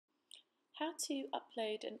How to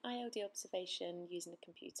upload an ILD observation using a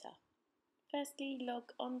computer. Firstly, log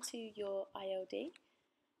on to your ILD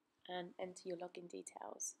and enter your login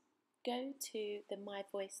details. Go to the My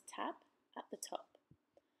Voice tab at the top.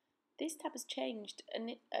 This tab has changed,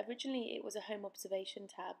 and originally it was a home observation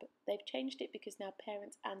tab. They've changed it because now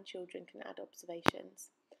parents and children can add observations.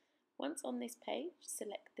 Once on this page,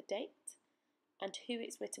 select the date and who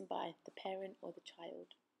it's written by, the parent or the child.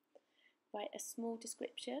 Write a small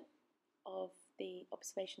description of the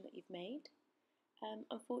observation that you've made.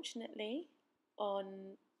 Unfortunately,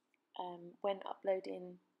 when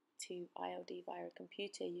uploading to ILD via a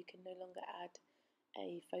computer, you can no longer add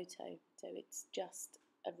a photo, so it's just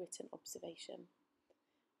a written observation.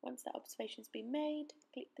 Once that observation's been made,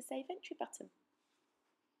 click the Save Entry button.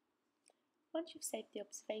 Once you've saved the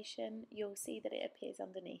observation, you'll see that it appears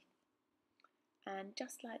underneath. And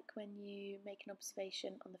just like when you make an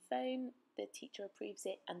observation on the phone, the teacher approves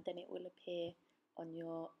it and then it will appear on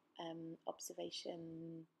your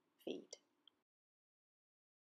observation